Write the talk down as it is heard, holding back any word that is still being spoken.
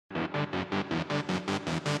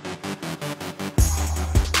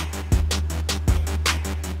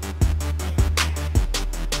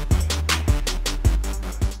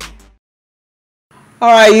All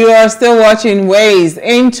right, you are still watching Ways.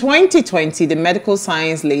 In 2020, the Medical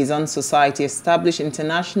Science Liaison Society established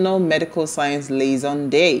International Medical Science Liaison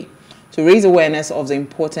Day to raise awareness of the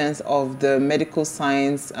importance of the medical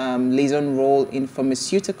science liaison role in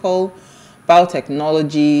pharmaceutical,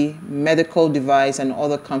 biotechnology, medical device, and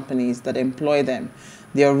other companies that employ them.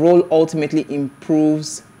 Their role ultimately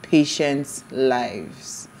improves patients'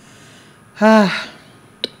 lives.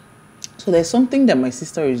 So there's something that my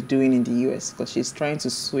sister is doing in the US because she's trying to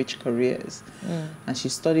switch careers. And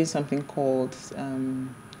she's studying something called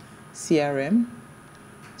CRM.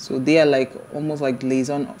 So they are like almost like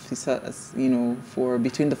liaison officers, you know, for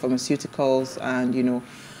between the pharmaceuticals and, you know,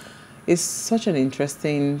 it's such an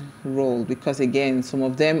interesting role because again, some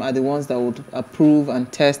of them are the ones that would approve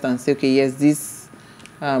and test and say, okay, yes, this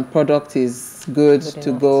product is good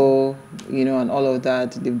to go, you know, and all of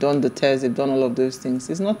that. They've done the test, they've done all of those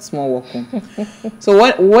things. It's not small work. So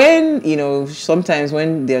when, you know, sometimes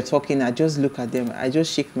when they're talking, I just look at them, I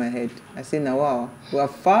just shake my head. I say, now, wow, we are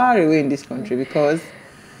far away in this country because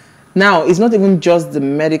now it's not even just the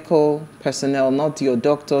medical personnel, not your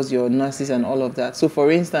doctors, your nurses and all of that. So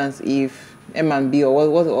for instance, if M&B or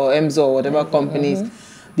EMSO or whatever companies,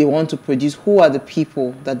 they want to produce, who are the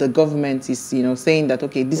people that the government is, you know, saying that,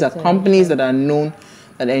 okay, these are companies that are known,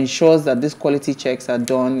 that ensures that these quality checks are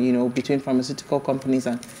done, you know, between pharmaceutical companies,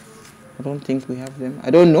 and I don't think we have them.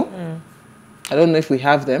 I don't know. I don't know if we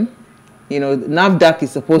have them. You know, NAFDAC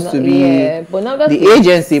is supposed to be the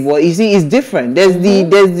agency, but you see, it's different. There's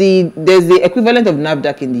the equivalent of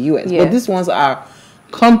NAFDAC in the US, but these ones are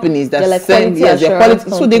companies that like send their quality.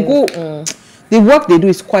 So they go. The work they do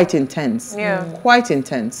is quite intense. Quite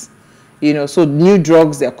intense. You know, so new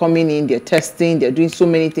drugs, they're coming in, they're testing, they're doing so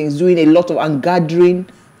many things, doing a lot of, and gathering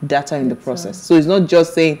data in the process. So it's not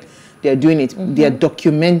just saying they're doing it, they're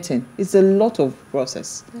documenting. It's a lot of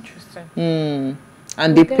process. Interesting.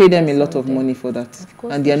 And they pay them a lot of money for that.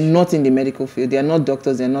 And they are not in the medical field. They are not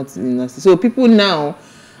doctors, they're not nurses. So people now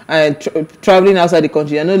traveling outside the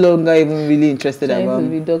country are no longer even really interested about to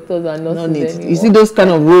be doctors and nurses anymore. You see those kind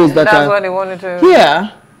of roles that that's what they want to do.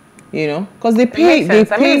 Yeah, you know, because they pay. I mean,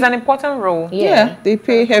 it's an important role. Yeah, they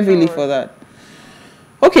pay heavily for that.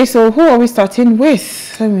 Okay, so who are we starting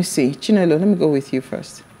with? Let me see, Chinelo. Let me go with you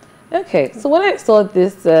first. Okay, so when I saw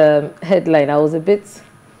this headline, I was a bit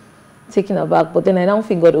taken aback, but then I now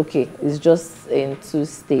figured, okay, it's just in 2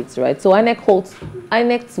 states, right? So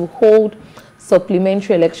INEC to hold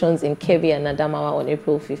supplementary elections in Kebbi and Adamawa on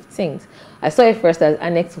April 15th. I saw it first as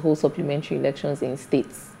INEC to hold supplementary elections in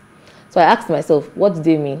states. So I asked myself, what do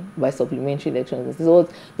they mean by supplementary elections? So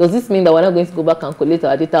does this mean that we're not going to go back and collect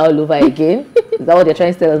our data all over again? Is that what they're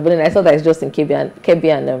trying to tell us? But then I saw that it's just in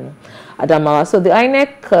Kebbi and Adamawa. So the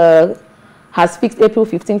INEC has fixed April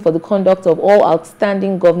 15th for the conduct of all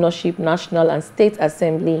outstanding governorship, national and state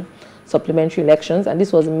assembly supplementary elections. And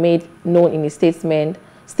this was made known in a statement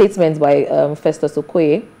by Festus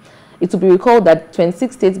Okoye. It will be recalled that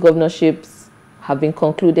 26 state governorships have been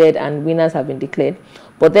concluded and winners have been declared.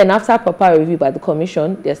 But then after proper review by the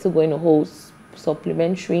commission, they're still going to hold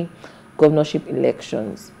supplementary governorship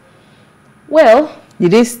elections. Well,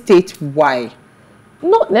 did they state why?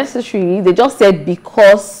 Not necessarily. They just said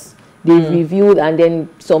because they reviewed and then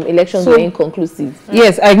some elections were inconclusive.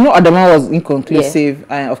 Yes, I know Adamawa was inconclusive,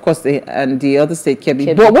 of course, and the other state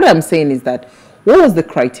Kebbi. But what I'm saying is that, what was the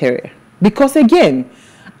criteria? Because again,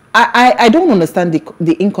 I don't understand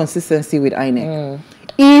the inconsistency with INEC.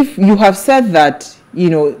 If you have said that, you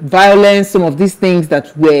know, violence, some of these things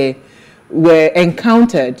that were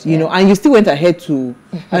encountered, you know, and you still went ahead to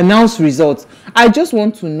announce results, I just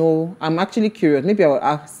want to know. I'm actually curious. Maybe I'll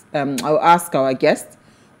ask our guest,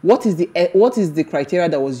 what is the criteria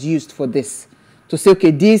that was used for this to say, okay,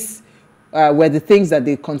 these were the things that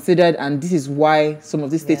they considered, and this is why some of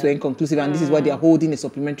these states were inconclusive, and this is why they are holding a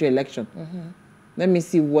supplementary election. Let me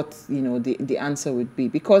see what, you know, the answer would be.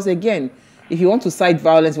 Because again, if you want to cite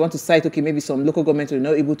violence, you want to cite, okay, maybe some local governments were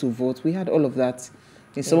not able to vote. We had all of that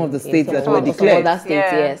in some of the states that were declared. Some other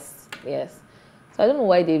states, yes. So I don't know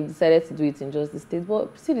why they decided to do it in just the states,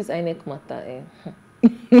 but see this INEC matter. I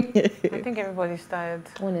think everybody's tired.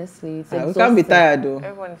 Honestly, it's we can't be tired though.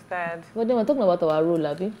 Everyone's tired. But then we're talking about our role,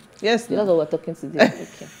 Abby. Yes. That's what we're talking today.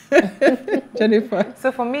 Okay. Jennifer.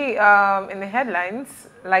 So for me, in the headlines,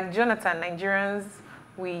 like Johnathan, Nigerians,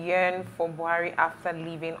 we yearn for Buhari after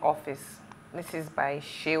leaving office. This is by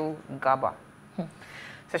Shehu Garba.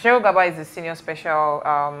 So Shehu Garba is the senior special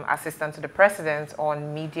assistant to the president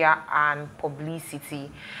on media and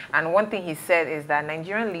publicity. And one thing he said is that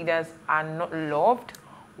Nigerian leaders are not loved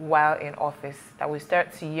while in office, that we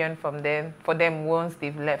start to yearn for them once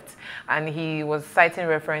they've left. And he was citing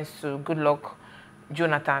reference to Goodluck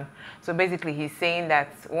Johnathan. So basically, he's saying that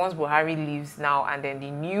once Buhari leaves now and then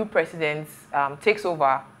the new president takes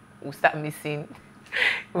over, we'll start missing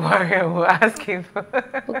Buhari and we'll ask him.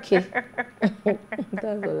 Okay.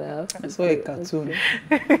 That's all I have to I saw a cartoon.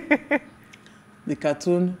 The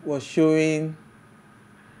cartoon was showing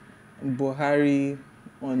Buhari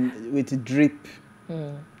with drip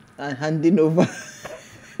and handing over.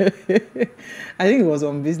 I think it was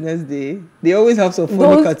on business day. They always have some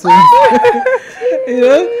funny cartoons. You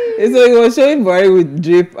know? So he was showing Buhari with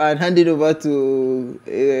drip and handed over to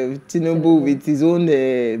Tinubu with his own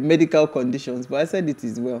medical conditions. But I said it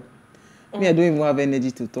is well. Me, I don't even have energy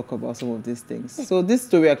to talk about some of these things. So this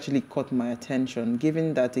story actually caught my attention,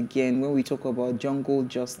 given that, again, when we talk about jungle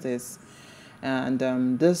justice and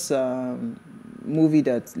this movie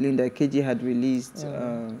that Linda Keji had released,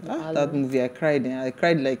 that movie, I cried. I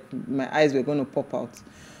cried like my eyes were going to pop out.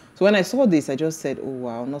 So when I saw this, I just said, oh,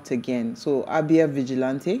 wow, not again. So Abia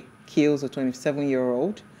Vigilante kills a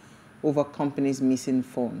 27-year-old over company's missing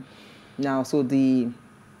phone. Now, so the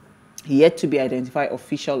yet to be identified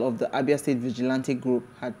official of the Abia State Vigilante group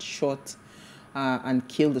had shot and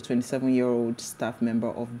killed the 27-year-old staff member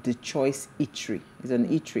of The Choice Eatery. It's an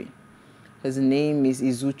eatery. His name is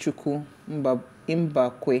Izuchukwu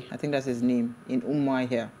Mbakwe, I think that's his name, in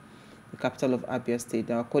Umuahia, the capital of Abia State.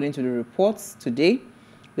 Now, according to the reports today,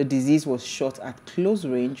 the deceased was shot at close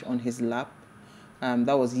range on his lap.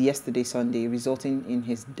 That was yesterday, Sunday, resulting in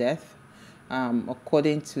his death.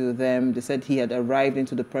 According to them, they said he had arrived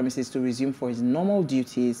into the premises to resume for his normal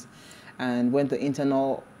duties, and when the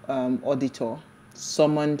internal auditor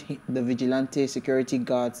summoned the vigilante security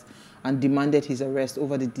guards and demanded his arrest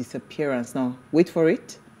over the disappearance, now wait for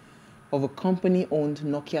it, of a company-owned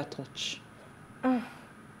Nokia Touch.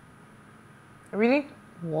 Really?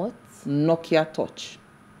 What? Nokia Touch.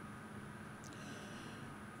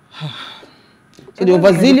 So the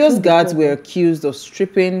overzealous guards were accused of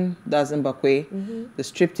stripping Mbakwe. They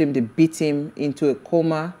stripped him, they beat him into a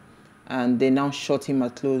coma, and they now shot him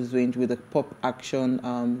at close range with a pop-action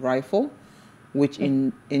rifle, which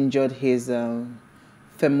injured his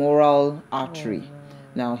femoral artery.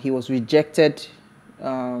 Now, he was rejected,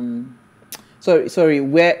 where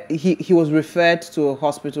he was referred to a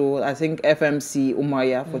hospital, I think FMC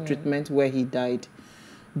Umaya, for treatment, where he died,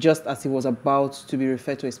 just as he was about to be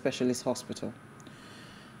referred to a specialist hospital.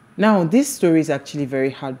 Now, this story is actually very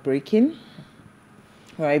heartbreaking,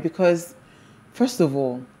 right? Because, first of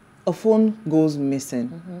all, a phone goes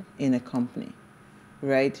missing in a company,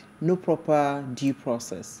 right? No proper due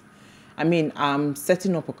process. I mean, I'm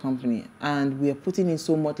setting up a company and we are putting in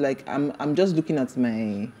so much, like, I'm just looking at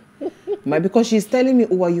my, because she's telling me,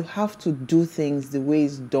 oh, you have to do things the way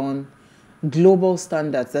it's done, global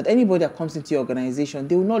standards, that anybody that comes into your organization,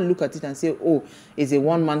 they will not look at it and say, oh, it's a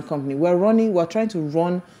one-man company. We're trying to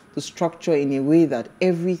run the structure in a way that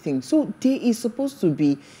everything, so there is supposed to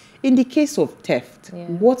be, in the case of theft,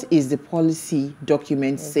 what is the policy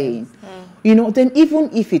document saying? You know, then even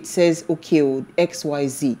if it says, okay,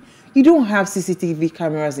 XYZ, you don't have CCTV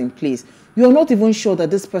cameras in place. You're not even sure that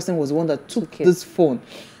this person was the one that took this phone.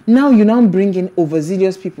 Now you now bring in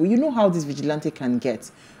overzealous people. You know how this vigilante can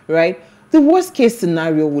get, right? The worst case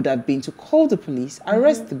scenario would have been to call the police,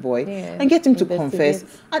 arrest the boy, and get him to confess.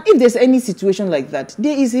 And if there's any situation like that,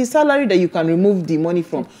 there is his salary that you can remove the money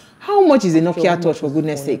from. How much is a Nokia Touch, for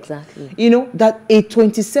goodness sake? Exactly. You know, that a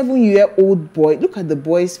 27-year-old boy, look at the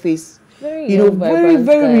boy's face, very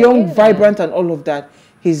young, vibrant and all of that,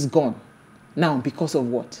 he's gone. Now, because of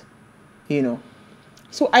what? You know.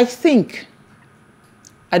 So I think,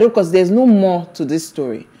 because there's no more to this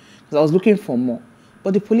story, because I was looking for more.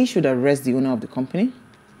 But the police should arrest the owner of the company,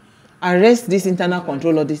 arrest this internal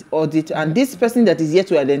controller, this audit, and this person that is yet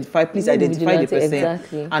to identify, please identify the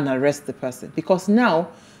person and arrest the person. Because now,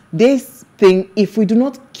 this thing, if we do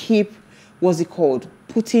not keep,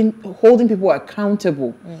 holding people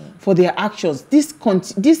accountable for their actions, this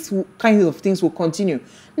kind of things will continue.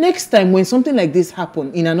 Next time, when something like this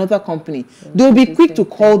happens in another company, they'll be quick to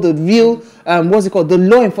call the real, the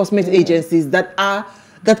law enforcement agencies that are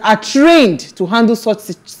trained to handle such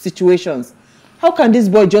situations. How can this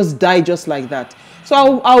boy just die just like that?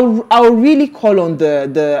 So I'll really call on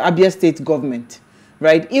the Abia State government,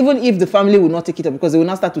 right? Even if the family will not take it up, because they will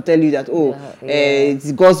not start to tell you that,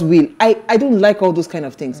 it's God's will. I don't like all those kind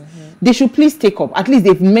of things. They should please take up. At least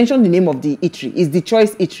they've mentioned the name of the eatery. It's The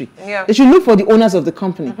Choice Eatery. Yeah. They should look for the owners of the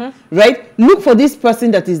company, right? Look for this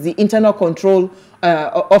person that is the internal control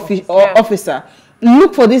officer.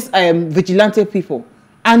 Look for this vigilante people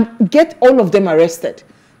and get all of them arrested.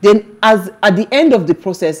 Then at the end of the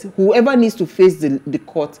process, whoever needs to face the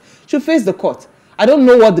court should face the court. I don't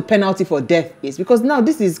know what the penalty for death is, because now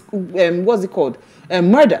this is, what's it called?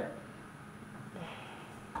 Murder.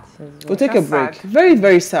 We'll take a break. Sad. Very,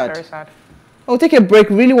 very sad. Very sad. I'll take a break.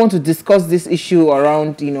 Really want to discuss this issue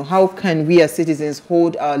around, how can we as citizens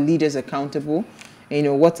hold our leaders accountable?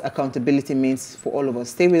 And, what accountability means for all of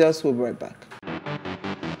us. Stay with us. We'll be right back.